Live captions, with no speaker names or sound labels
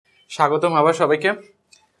স্বাগতম আবার সবাইকে।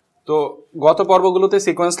 তো গত পর্বগুলোতে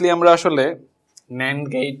সিকোয়েন্সলি আমরা আসলে ন্যান্ড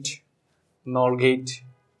গেট, নর গেট,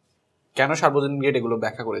 কেন সার্বজনীন গেট এগুলো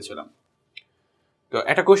ব্যাখ্যা করেছিলাম। তো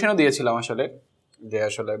একটা কোশ্চেনও দিয়েছিলাম আসলে যে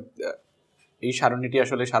আসলে এই সারণীটি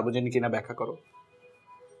আসলে সার্বজনীন কিনা ব্যাখ্যা করো।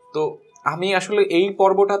 তো আমি আসলে এই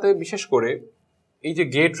পর্বটাতে বিশেষ করে এই যে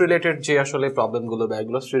গেট রিলেটেড যে আসলে প্রবলেমগুলো বা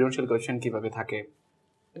এগুলো সৃজনশীল কোশ্চেন কিভাবে থাকে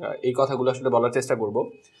এই কথাগুলো আসলে বলার চেষ্টা করব।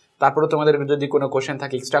 তারপরে তোমাদের যদি কোনো কোশ্চেন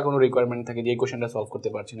থাকে, এক্সট্রা কোনো রিকোয়ারমেন্ট থাকে যে এই কোশ্চেনটা সলভ করতে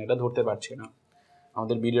পারছি না, এটা ধরতে পারছি না,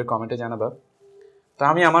 আমাদের ভিডিওর কমেন্টে জানাবা। তো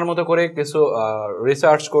আমি আমার মতো করে কিছু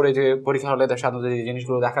রিসার্চ করে যে পরীক্ষা হলে সাধারণত যে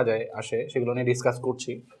জিনিসগুলো দেখা যায় আসে সেগুলো নিয়ে ডিসকাস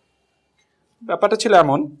করছি। ব্যাপারটা ছিল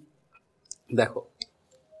এমন, দেখো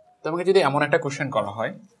তোমাকে যদি এমন একটা কোশ্চেন করা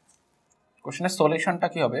হয়, কোশ্চেনের সলিউশনটা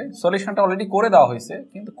কি হবে? সলিউশনটা অলরেডি করে দেওয়া হয়েছে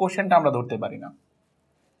কিন্তু কোশ্চেনটা আমরা ধরতে পারি না।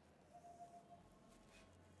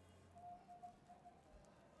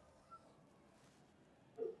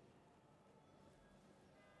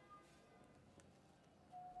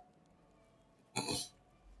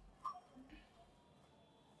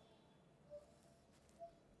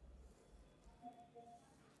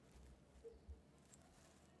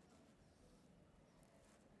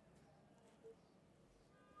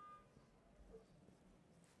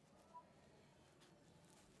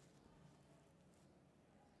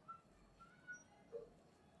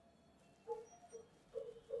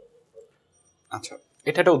 আচ্ছা,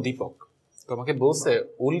 এটা একটা উদ্দীপক, তোমাকে বলছে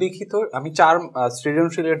উল্লিখিত, আমি চার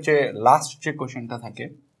সৃজনশীলের যে লাস্ট যে কোশ্চেনটা থাকে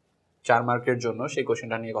 4 মার্কের জন্য সেই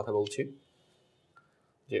কোশ্চেনটা নিয়ে কথা বলছি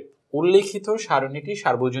যে উল্লিখিত সারণীটি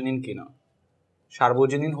সার্বজনীন কিনা,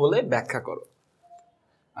 সার্বজনীন হলে ব্যাখ্যা করো।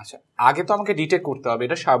 আচ্ছা, আগে তো আমাকে ডিটেক্ট করতে হবে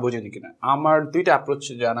এটা সার্বজনীন কিনা। আমার দুইটা অ্যাপ্রোচ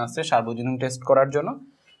জানা আছে সার্বজনীন টেস্ট করার জন্য।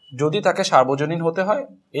 যদি তাকে সার্বজনীন হতে হয়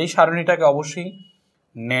এই সারণীটাকে অবশ্যই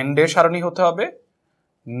ন্যান্ডের সারণী হতে হবে,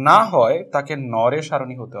 না হয় তাকে নরের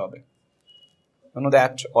সারণী হতে হবে।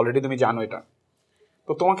 দ্যাট অলরেডি তুমি জানো এটা।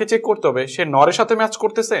 তো তোমাকে চেক করতে হবে সে নরের সাথে ম্যাচ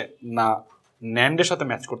করতেছে না ন্যান্ডের সাথে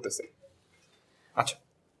ম্যাচ করতেছে। আচ্ছা,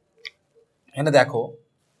 এখানে দেখো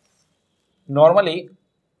নর্মালি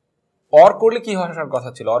অর করলে কি আসার কথা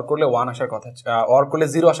ছিল? অর করলে 1 আসার কথা, অর করলে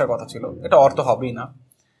 0 আসার কথা ছিল। এটা অর তো হবেই না।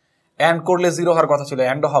 অ্যান্ড করলে 0 হওয়ার কথা ছিল,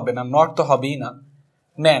 অ্যান্ডও হবে না, নট তো হবেই না।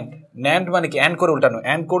 ন্যান্ড, ন্যান্ড মানে কি? অ্যান্ড করে উল্টানো,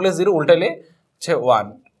 অ্যান্ড করলে 0 উল্টাইলে হচ্ছে 1।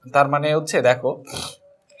 তার মানে হচ্ছে দেখো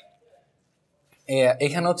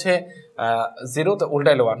এখানে হচ্ছে 0 তো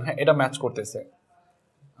উল্টাইলে 1, হ্যাঁ এটা ম্যাচ করতেছে।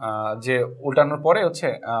 যে উল্টানোর পরে হচ্ছে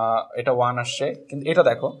এটা 1 আসছে, কিন্তু এটা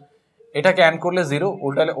দেখো এটাকে অ্যান্ড করলে 0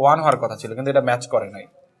 উল্টাইলে 1 হওয়ার কথা ছিল, কিন্তু এটা ম্যাচ করে নাই,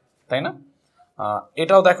 তাই না?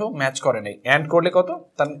 এটাও দেখো ম্যাচ করে নাই। অ্যান্ড করলে কত,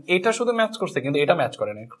 তার এটা শুধু ম্যাচ করছে কিন্তু এটা ম্যাচ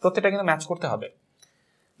করে নাই। প্রত্যেকটা কিন্তু ম্যাচ করতে হবে।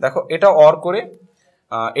 দেখো এটা অর করে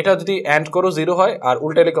এটা যদি অ্যান্ড করো 0 হয় আর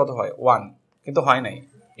উল্টাইলে কত হয়? 1, কিন্তু হয় নাই,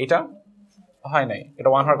 এটা হয় নাই, এটা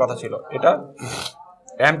 1 হওয়ার কথা ছিল। এটা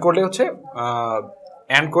অ্যান্ড করলে হচ্ছে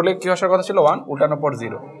অ্যান্ড করলে কি আসার কথা ছিল? 1, উল্টানোর পর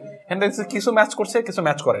 0। এখানে কিছু ম্যাচ করছে কিছু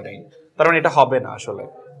ম্যাচ করে নাই, তার মানে এটা হবে না আসলে,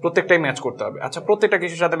 প্রত্যেকটাই ম্যাচ করতে হবে। আচ্ছা, প্রত্যেকটা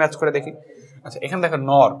কিছুর সাথে ম্যাচ করে দেখি। আচ্ছা, এখানে দেখো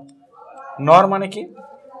নর, নর মানে কি?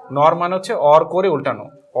 নর মানে হচ্ছে অর করে উল্টানো।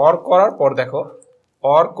 অর করার পর দেখো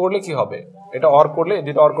অর করলে কি হবে? এটা অর করলে,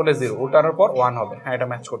 যেটা অর করলে 0 উল্টানোর পর 1 হবে, হ্যাঁ এটা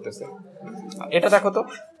ম্যাচ করতেছে। এটা দেখো তো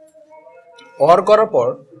অর করার পর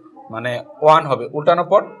মানে 1 হবে, উল্টানোর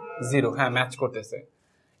পর 0, হ্যাঁ ম্যাচ করতেছে।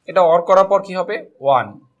 এটা অর করার পর কি হবে? 1,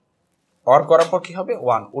 অর করার পর কি হবে?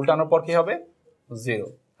 1, উল্টানোর পর কি হবে? 0,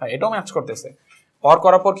 হ্যাঁ এটাও ম্যাচ করতেছে। অর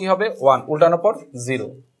করার পর কি হবে? 1, উল্টানোর পর 0।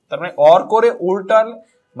 তার মানে অর করে উল্টান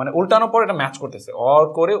মানে উল্টানোর পর এটা ম্যাচ করতেছে, অর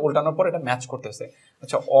করে উল্টানোর পর এটা ম্যাচ করতেছে।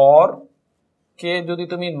 আচ্ছা, অর কে যদি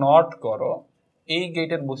তুমি নট করো, এই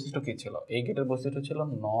গেটের বৈশিষ্ট্য কি ছিল? এই গেটের বৈশিষ্ট্য ছিল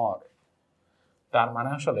নর। তার মানে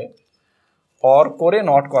আসলে অর করে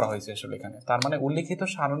নট করা হয়েছে আসলে এখানে। তার মানে উল্লিখিত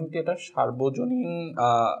সারণীটি এটা সার্বজনীন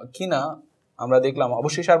কিনা আমরা দেখলাম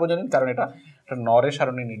অবশ্যই সার্বজনীন, কারণ এটা নরের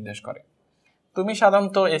সারণী নির্দেশ করে। তুমি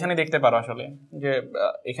সাধারণত এখানে দেখতে পারো আসলে যে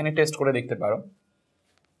এখানে টেস্ট করে দেখতে পারো।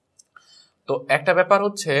 তো একটা ব্যাপার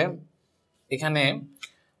হচ্ছে এখানে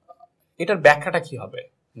এটার ব্যাখ্যাটা কি হবে,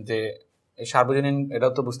 যে সার্বজনীন, এটা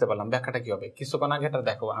তো বুঝতে পারলাম, ব্যাখ্যাটা কি হবে? কিছুক্ষণ আগে এটা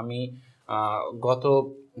দেখো আমি গত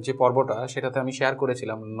যে পর্বটা সেটাতে আমি শেয়ার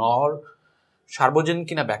করেছিলাম নর সার্বজনীন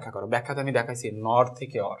কিনা ব্যাখ্যা করো। ব্যাখ্যাতে আমি দেখাইছি নর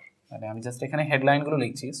থেকে অর, মানে আমি জাস্ট এখানে হেডলাইনগুলো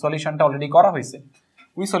লিখছি, সলিউশনটা অলরেডি করা হয়েছে,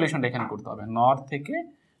 ওই সলিউশনটা এখানে করতে হবে। নর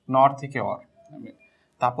থেকে অর,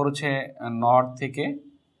 তারপর হচ্ছে নর থেকে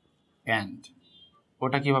অ্যান্ড,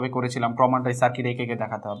 ওটা কিভাবে করেছিলাম প্রমাণটা সার্কিট এঁকে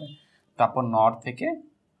দেখাতে হবে। তারপর নর থেকে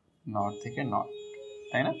নট,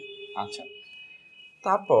 তাই না? আচ্ছা,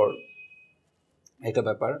 তারপর এটা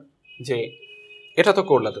ব্যাপার যে এটা তো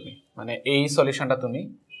করলা তুমি, মানে এই সলিউশনটা তুমি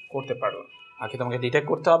করতে পারো। আগে তোমাকে ডিটেক্ট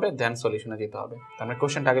করতে হবে, দেন সলিউশনে যেতে হবে। তার মানে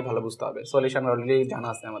কোশ্চেনটা আগে ভালো বুঝতে হবে, সলিউশন অলরেডি জানা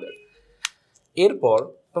আছে আমাদের। এরপর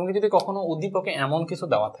তোমাকে যদি কখনো উদ্দীপকে এমন কিছু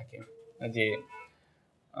দেওয়া থাকে যে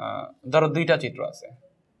ধরো দুইটা চিত্র আছে,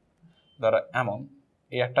 ধরো এমন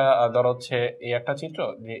এই একটা, ধরো হচ্ছে এই একটা চিত্র,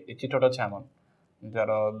 যে এই চিত্রটা হচ্ছে এমন,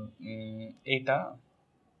 ধরো এটা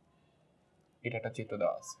একটা চিত্র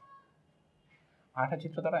দেওয়া আছে, আর একটা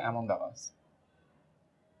চিত্র দ্বারা এমন দেওয়া আছে।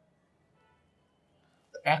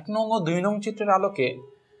 1 নং ও 2 নং চিত্রের আলোকে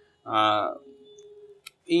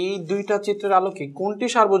এই দুইটা চিত্রের আলোকে কোনটি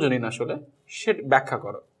সার্বজনীন আসলে সেটা ব্যাখ্যা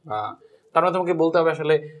করো। তার মানে তোমাকে বলতে হবে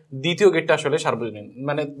আসলে দ্বিতীয় গেটটা আসলে সার্বজনীন,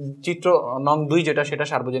 মানে চিত্র নং 2 যেটা সেটা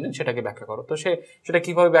সার্বজনীন, সেটাকে ব্যাখ্যা করো। তো সেটা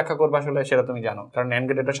কিভাবে ব্যাখ্যা করবে আসলে সেটা তুমি জানো, কারণ NAND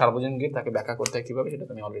গেট একটা সার্বজনীন গেট, তাকে ব্যাখ্যা করতে হয় কিভাবে সেটা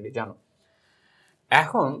তুমি অলরেডি জানো।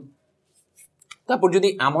 এখন তারপর যদি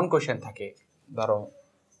এমন কোশ্চেন থাকে, ধরো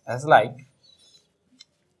অ্যাজ লাইক,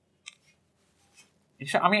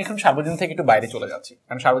 আমি এখন সার্বজনীন থেকে একটু বাইরে চলে যাচ্ছি,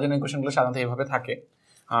 কারণ সার্বজনীন কোশ্চেনগুলো সাধারণত এইভাবে থাকে,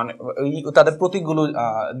 তাদের প্রতীকগুলো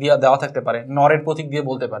দিয়ে দেওয়া থাকতে পারে, নরের প্রতীক দিয়ে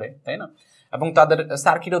বলতে পারে, তাই না, এবং তাদের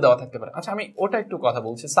সার্কিটও দেওয়া থাকতে পারে। আচ্ছা, আমি ওটা একটু কথা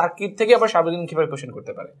বলছি, সার্কিট থেকে আবার সার্বজনীন কিভাবে কোশ্চেন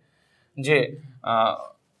করতে পারে, যে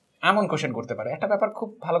এমন কোশ্চেন করতে পারে। একটা ব্যাপার খুব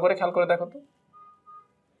ভালো করে খেয়াল করে দেখো তো,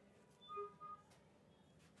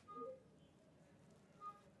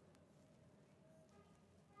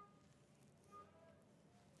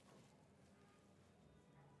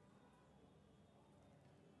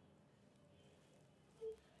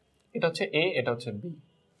 এটা হচ্ছে এ, এটা হচ্ছে বি।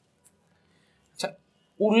 আচ্ছা,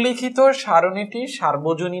 উল্লেখিত সারণীটি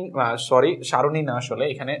সার্বজনীন, সারণী না, আসলে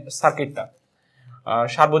এখানে সার্কিটটা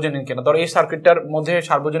সার্বজনীন কিনা, ধরো এই সার্কিটটার মধ্যে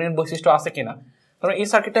সার্বজনীন বৈশিষ্ট্য আছে কিনা, ধরো এই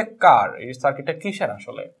সার্কিটটা কার, এই সার্কিটটা কিসের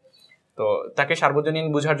আসলে, তো তাকে সার্বজনীন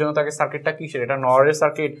বোঝার জন্য তাকে সার্কিটটা কিসের, এটা নরের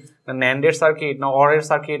সার্কিট না ন্যান্ডের সার্কিট না অরের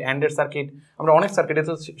সার্কিট, অ্যান্ডের সার্কিট, আমরা অনেক সার্কিটে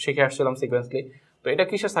তো শিখে আসছিলাম সিকোয়েন্সলি, তো এটা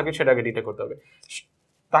কিসের সার্কিট সেটাকে ডিটেক্ট করতে হবে।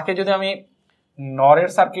 তাকে যদি আমি নরের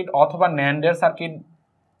সার্কিট অথবা ন্যান্ডের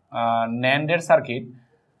সার্কিট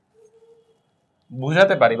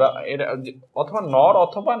বুঝাতে পারি, বা এটা অথবা নর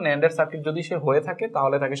অথবা ন্যান্ডের সার্কিট যদি সে হয়ে থাকে,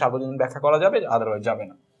 তাহলে তাকে সার্বজনীন ব্যাখ্যা করা যাবে, আদারওয়াইজ যাবে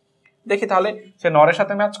না। দেখি তাহলে সে নরের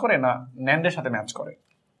সাথে ম্যাচ করে না ন্যান্ডের সাথে ম্যাচ করে।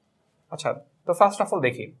 আচ্ছা, তো ফার্স্ট অফ অল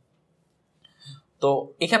দেখি, তো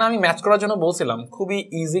এখানে আমি ম্যাচ করার জন্য বলছিলাম খুবই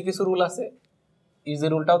ইজি কিছু রুল আছে। ইজি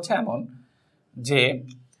রুলটা হচ্ছে এমন যে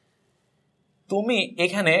তুমি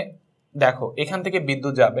এখানে দেখো, এখান থেকে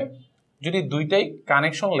বিদ্যুৎ যাবে, যদি দুইটাই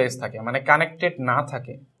কানেকশন লেস থাকে, মানে কানেক্টেড না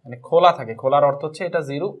থাকে, মানে খোলা থাকে, খোলার অর্থ হচ্ছে এটা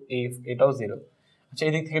জিরো, এটাও জিরো। আচ্ছা,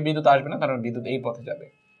 এই দিক থেকে বিদ্যুৎ আসবে না, কারণ বিদ্যুৎ এই পথে যাবে।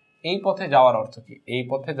 এই পথে যাওয়ার অর্থ কি, এই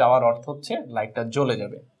পথে যাওয়ার অর্থ হচ্ছে লাইটটা জ্বলে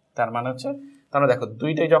যাবে। তার মানে হচ্ছে, তাহলে দেখো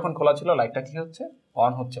দুইটাই যখন খোলা ছিল লাইটটা কি হচ্ছে,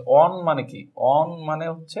 অন হচ্ছে। অন মানে কি, অন মানে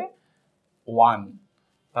হচ্ছে 1,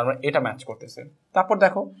 তার মানে এটা ম্যাচ করতেছে। তারপর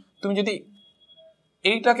দেখো তুমি যদি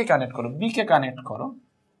এইটাকে কানেক্ট করো, বি কে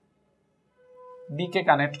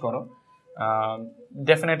কানেক্ট করো,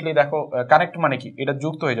 ডেফিনেটলি দেখো কানেক্ট মানে কি, এটা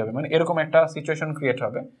যুক্ত হয়ে যাবে, মানে এরকম একটা সিচুয়েশন ক্রিয়েট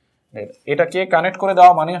হবে। এটাকে কানেক্ট করে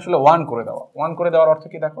দেওয়া মানে আসলে 1 করে দেওয়া। 1 করে দেওয়ার অর্থ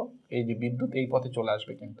কি, দেখো এই যে বিদ্যুৎ এই পথে চলে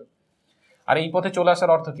আসবে কিন্তু, আর এই পথে চলে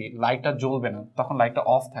আসার অর্থ কি, লাইটটা জ্বলবে না, তখন লাইটটা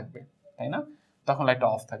অফ থাকবে, তাই না, তখন লাইটটা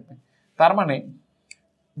অফ থাকবে। তার মানে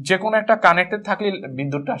যে কোনো একটা কানেক্টেড থাকলে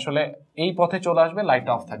বিদ্যুৎটা আসলে এই পথে চলে আসবে,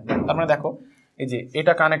 লাইটটা অফ থাকবে। তার মানে দেখো এই যে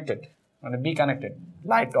এটা কানেক্টেড, মানে বি কানেক্টেড,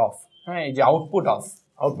 লাইট অফ। হ্যাঁ, এই যে আউটপুট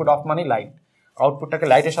অফ মানে লাইট, আউটপুটটাকে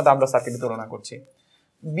লাইটের সাথে আমরা সার্কিটে তুলনা করছি।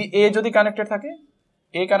 বি এ যদি কানেক্টেড থাকে,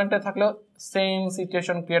 এ কানেক্টেড থাকলেও সেম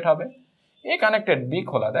সিচুয়েশন ক্রিয়েট হবে। এ কানেক্টেড, বি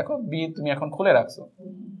খোলা, দেখো বি তুমি এখন খুলে রাখছো,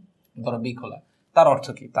 ধরো বি খোলা, তার অর্থ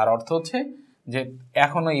কি, তার অর্থ হচ্ছে যে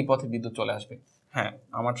এখনো এই পথে বিদ্যুৎ চলে আসবে। হ্যাঁ,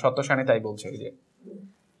 আমার সত্য সানি তাই বলছে,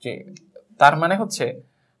 যে তার মানে হচ্ছে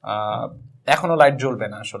এখনো লাইট জ্বলবে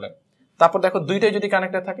না আসলে। তারপর দেখো দুইটাই যদি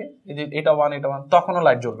কানেক্টেড থাকে, এই যে এটা 1 এটা 1, তখনও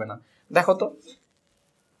লাইট জ্বলবে না। দেখো তো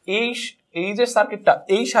এই যে সার্কিটটা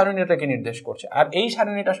এই সারণীটাকে নির্দেশ করছে, আর এই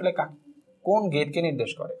সারণীটা আসলে কোন গেটকে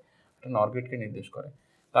নির্দেশ করে, এটা নর গেটকে নির্দেশ করে।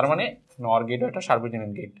 তার মানে নর গেটও একটা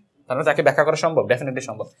সার্বজনীন গেট, তার মানে তাকে ব্যাখ্যা করা সম্ভব, ডেফিনেটলি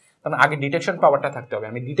সম্ভব। কারণ আগে ডিটেকশন পাওয়ারটা থাকতে হবে,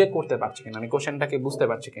 আমি ডিটেক্ট করতে পারছি কিনা, আমি কোশ্চেনটাকে বুঝতে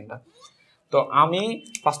পারছি কিনা। তো আমি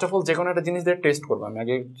ফার্স্ট অফ অল যে কোনো একটা জিনিস দিয়ে টেস্ট করবো, আমি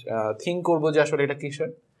আগে থিঙ্ক করবো যে আসলে এটা কিসের।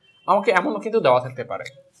 আমাকে এমনও কিন্তু দেওয়া থাকতে পারে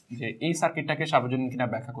যে এই সার্কিটটাকে সার্বজনীন কিনা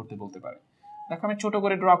ব্যাখ্যা করতে বলতে পারে। দেখো আমি ছোট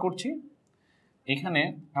করে ড্র করছি, এখানে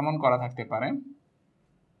এমন করা থাকতে পারে,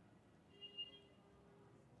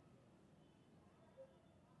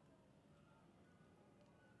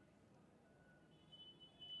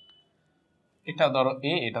 এটা ধরো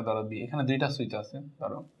এ, এটা ধরো বি, এখানে দুইটা সুইচ আছে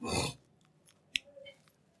ধরো।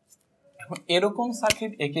 এখন এরকম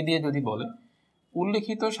সার্কিট একে দিয়ে যদি বলে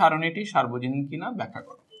উল্লেখিত সারণীটি সার্বজনীন কিনা ব্যাখ্যা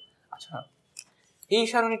করো। আচ্ছা, এই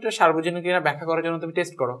সারণীটা সার্বজনীন কিনা ব্যাখ্যা করার জন্য তুমি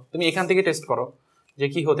টেস্ট করো, তুমি এখান থেকে টেস্ট করো যে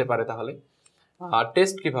কি হতে পারে। তাহলে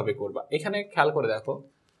টেস্ট কিভাবে করবা, এখানে খেয়াল করে দেখো,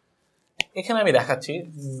 এখানে আমি দেখাচ্ছি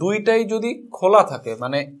দুইটাই যদি খোলা থাকে,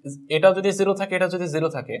 মানে এটা যদি 0 থাকে, এটা যদি 0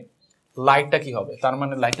 থাকে, লাইটটা কি হবে, তার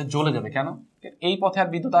মানে লাইটটা জ্বলে যাবে। কেন? এই পথে আর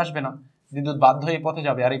বিদ্যুৎ আসবে না, বিদ্যুৎ বাধ্য এই পথে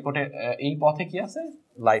যাবে, আর এই পথে কি আছে,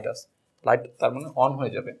 লাইট আছে, লাইট তার মানে অন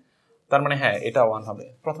হয়ে যাবে। তার মানে হ্যাঁ, এটা অন হবে,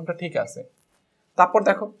 প্রথমটা ঠিক আছে। তারপর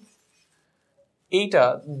দেখো এইটা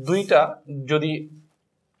দুইটা যদি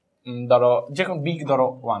ধরো যে কোনো বি ধরো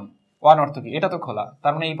 1 1 অর্থ কি, এটা তো খোলা,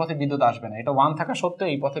 তার মানে এই পথে বিদ্যুৎ আসবে না, এটা 1 থাকা সত্ত্বেও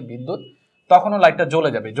এই পথে বিদ্যুৎ, তখনও লাইটটা জ্বলে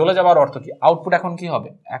যাবে। জ্বলে যাওয়ার অর্থ কি, আউটপুট এখন কি হবে,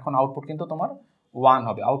 এখন আউটপুট কিন্তু তোমার 1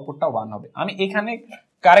 হবে, আউটপুটটা 1 হবে। আমি এখানে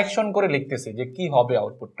কারেকশন করে লিখতেছি যে কি হবে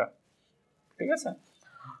আউটপুটটা, ঠিক আছে।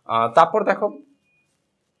 তারপর দেখো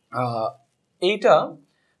এইটা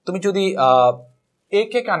তুমি যদি এ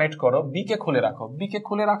কে কানেক্ট করো, বি কে খুলে রাখো, বি কে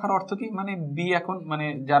খুলে রাখার অর্থ কি, মানে বি এখন, মানে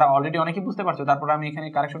যারা অলরেডি অনেকেই বুঝতে পারছো, তারপর আমি এখানে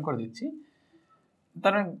কারেকশন করে দিচ্ছি।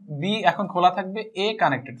 তার মানে বি এখন খোলা থাকবে, এ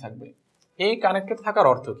কানেক্টেড থাকবে। এ কানেক্টেড থাকার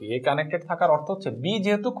অর্থ কি, এ কানেক্টেড থাকার অর্থ হচ্ছে বি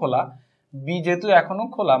যেহেতু খোলা, বি যেহেতু এখনো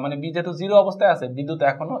খোলা, মানে বি যেহেতু 0 অবস্থায় আছে, বিদ্যুৎ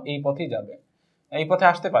এখনো এই পথেই যাবে, এই পথে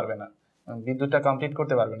আসতে পারবে না, বিদ্যুৎটা কমপ্লিট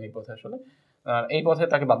করতে পারবে না এই পথে, আসলে এই পথে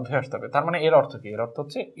তাকে বাধ্য হয়ে আসতে হবে। তার মানে এর অর্থ কি, এর অর্থ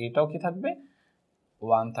হচ্ছে এটাও কি থাকবে,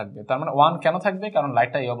 1 থাকবে। তার মানে 1 কেন থাকবে, কারণ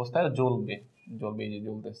লাইটটা এই অবস্থায় জ্বলবে, জ্বলবে, এই যে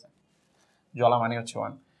জ্বলতেছে, জ্বলা মানে হচ্ছে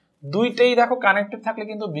 1। দুইটাই দেখো কানেক্টেড থাকলে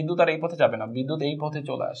কিন্তু বিদ্যুৎ আর এই পথে যাবে না, বিদ্যুৎ এই পথে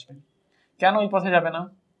চলে আসবে। কেন এই পথে যাবে না,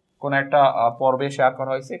 কোন একটা পর্বে শেয়ার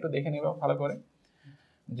করা হয়েছে, একটু দেখে নিবা ভালো করে,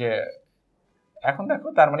 যে এখন দেখো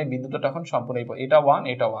তার মানে বিদ্যুৎটা তখন সম্পূর্ণ এটা 1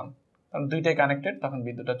 এটা 1, কারণ দুইটাই কানেক্টেড, তখন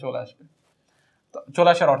বিদ্যুৎটা চলে আসবে। চলে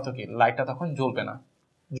আসার অর্থ কি, লাইটটা তখন জ্বলবে না,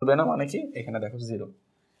 জ্বলবে না মানে কি, এখানে দেখো 0।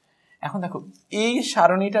 এখন দেখো এই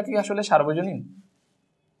সারণীটা কি আসলে সার্বজনীন,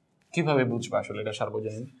 কিভাবে বুঝবা আসলে এটা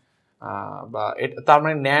সার্বজনীন, বা তার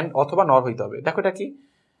মানে ন্যান্ড অথবা নর হইতে হবে। দেখো এটা কি,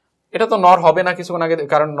 এটা তো নর হবে না কিছুক্ষণ আগে,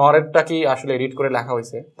 কারণ নরেরটা কি আসলে এডিট করে লেখা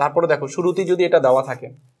হয়েছে। তারপরে দেখো শুরুতেই যদি এটা দেওয়া থাকে,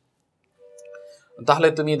 তাহলে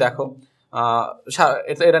তুমি দেখো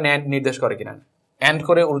এটা ন্যান্ড নির্দেশ করে কিনা, অ্যান্ড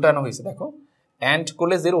করে উল্টানো হয়েছে, দেখো অ্যান্ড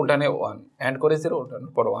করলে 0 উল্টানো 1, অ্যান্ড করে 0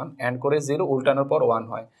 উল্টানোর পর 1, অ্যান্ড করে 0 উল্টানোর পর 1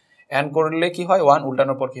 হয়, অ্যান্ড করলে কি হয় 1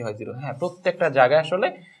 উল্টানোর পর কি হয় 0। হ্যাঁ, প্রত্যেকটা জায়গায় আসলে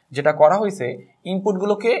যেটা করা হয়েছে,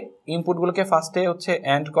 ইনপুটগুলোকে ফার্স্টে হচ্ছে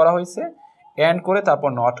অ্যান্ড করা হয়েছে, অ্যান্ড করে তারপর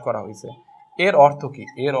নট করা হয়েছে। এর অর্থ কি,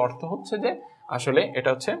 এর অর্থ হচ্ছে যে আসলে এটা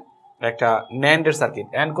হচ্ছে একটা ন্যান্ডের সার্কিট।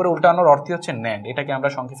 অ্যান্ড করে উল্টানোর অর্থই হচ্ছে ন্যান্ড, এটাকে আমরা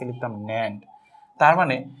সংক্ষেপে লিখতাম ন্যান্ড। তার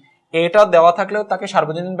মানে এটা দেওয়া থাকলেও তাকে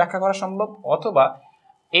সার্বজনীন ব্যাখ্যা করা সম্ভব, অথবা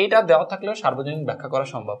এইটা দেওয়া থাকলেও সার্বজনীন ব্যাখ্যা করা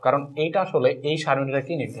সম্ভব, কারণ এইটা আসলে এই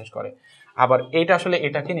সারণীটাকে নির্দেশ করে, আবার এইটা আসলে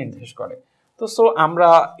এটাকে নির্দেশ করে। তো সো আমরা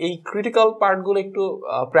এই ক্রিটিক্যাল পার্টগুলো একটু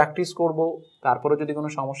প্র্যাকটিস করব, তারপরে যদি কোনো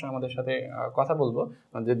সমস্যা আমাদের সাথে কথা বলবো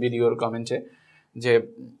আমাদের ভিডিওর কমেন্টে। যে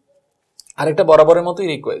আরেকটা বরাবরের মতোই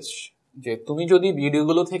রিকোয়েস্ট, যে তুমি যদি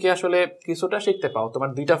ভিডিওগুলো থেকে আসলে কিছুটা শিখতে পাও, তোমার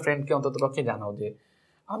 2টা ফ্রেন্ডকে অন্ততপক্ষে জানাও যে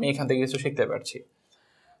আমি এখান থেকে কিছু শিখতে পারছি।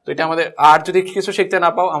 তো এটা আমাদের, আর যদি কিছু শিখতে না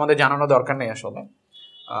পাও আমাদের জানানো দরকার নেই আসলে।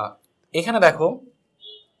 এখানে দেখো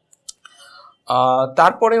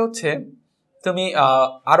তারপরে হচ্ছে তুমি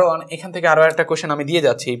আরো এখান থেকে আরো একটা কোশ্চেন আমি দিয়ে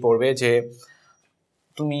যাচ্ছি এই পর্বে, যে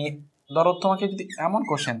তুমি ধরো তোমাকে যদি এমন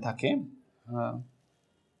কোশ্চেন থাকে,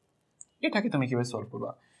 এটাকে তুমি কিভাবে সলভ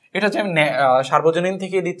করবা। এটা যে আমি সার্বজনীন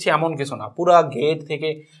থেকে দিচ্ছি এমন কিছু না, পুরা গেট থেকে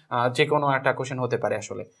যে কোনো একটা কোশ্চেন হতে পারে।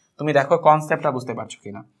 আসলে তুমি দেখো কনসেপ্টটা বুঝতে পারছো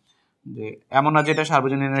কিনা, যে এমন না যেটা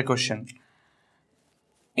সার্বজনীনের কোশ্চেন।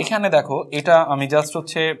 এখানে দেখো এটা আমি জাস্ট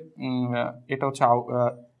হচ্ছে এটা হচ্ছে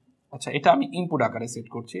আচ্ছা, এটা আমি ইনপুট আকারে সেট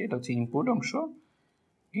করছি, এটা হচ্ছে ইনপুট অংশ,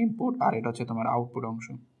 ইনপুট, আর এটা হচ্ছে তোমার আউটপুট অংশ,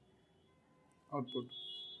 আউটপুট।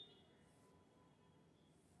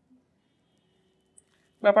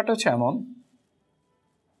 ব্যাপারটা হচ্ছে এমন,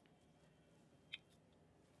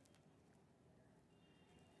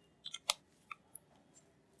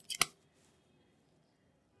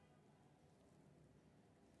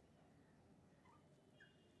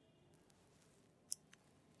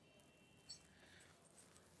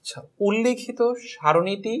 উল্লেখিত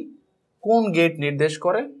সারণীটি কোন গেট নির্দেশ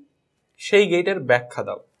করে সেই গেটের ব্যাখ্যা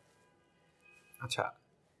দাও। আচ্ছা,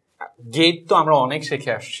 গেট তো আমরা অনেক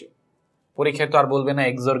শিখে আসছি, পরীক্ষায় তো আর বলবে না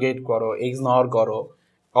এক্সর গেট করো, এক্স নর করো,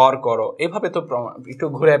 অর করো, এভাবে তো একটু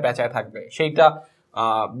ঘুরে পেঁচায় থাকবে, সেইটা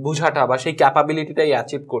বুঝাটা বা সেই ক্যাপাবিলিটিটাই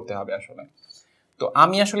অ্যাচিভ করতে হবে আসলে। তো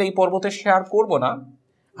আমি আসলে এই পর্বতে শেয়ার করব না,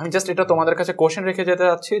 আমি জাস্ট এটা তোমাদের কাছে কোশ্চেন রেখে যেতে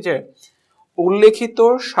চাচ্ছি যে উল্লেখিত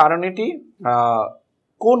সারণীটি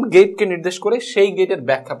কোন গেটকে নির্দেশ করে সেই গেটের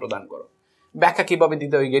ব্যাখ্যা প্রদান করো। ব্যাখ্যা কিভাবে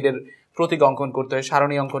দিতে হয়, গেটের প্রতীক অঙ্কন করতে হয়,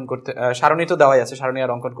 সারণী অঙ্কন করতে, সারণী তো দেওয়াই আছে, সারণী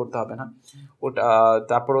আর অঙ্কন করতে হবে না ওটা।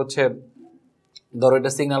 তারপর হচ্ছে ধরো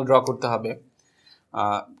এটা সিগন্যাল ড্র করতে হবে,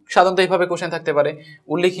 সাধারণত এইভাবে কোশ্চেন থাকতে পারে।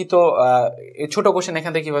 উল্লেখিত ছোট কোশ্চেন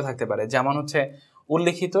এখান থেকে কিভাবে থাকতে পারে, যেমন হচ্ছে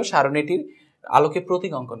উল্লেখিত সারণীটির আলোকে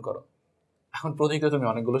প্রতীক অঙ্কন করো। এখন প্রতীক তো তুমি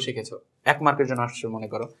অনেকগুলো শিখেছো, 1 মার্কের জন্য আসছে মনে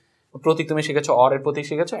করো। প্রতীক তুমি শিখেছো, অর এর প্রতীক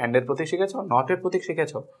শিখেছো, অ্যান্ড এর প্রতীক শিখেছো, নট এর প্রতীক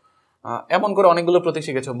শিখেছো, এমন করে অনেকগুলো প্রতীক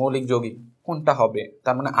শিখেছো। মৌলিক যৌগিক কোনটা হবে,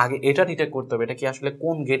 তার মানে আগে এটা ডিটেক্ট করতে হবে এটা কি আসলে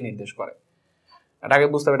কোন গেট নির্দেশ করে। এটা আগে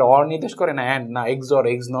বুঝতে হবে এটা অর নির্দেশ করে না অ্যান্ড, না x or,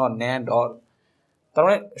 x not, NAND or. তার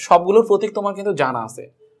মানে সবগুলোর প্রতীক তোমার কিন্তু জানা আছে।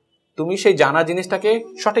 তুমি সেই জানা জিনিসটাকে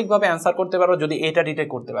সঠিকভাবে অ্যান্সার করতে পারো যদি এটা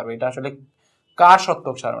ডিটেক্ট করতে পারবে এটা আসলে কার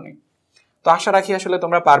সত্যক সারণী। তো আশা রাখি আসলে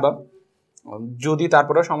তোমরা পারবা। যদি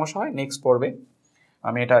তারপরেও সমস্যা হয় নেক্সট পড়বে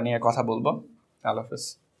আমি এটা নিয়ে কথা বলবো। আল্লাহ হাফেজ।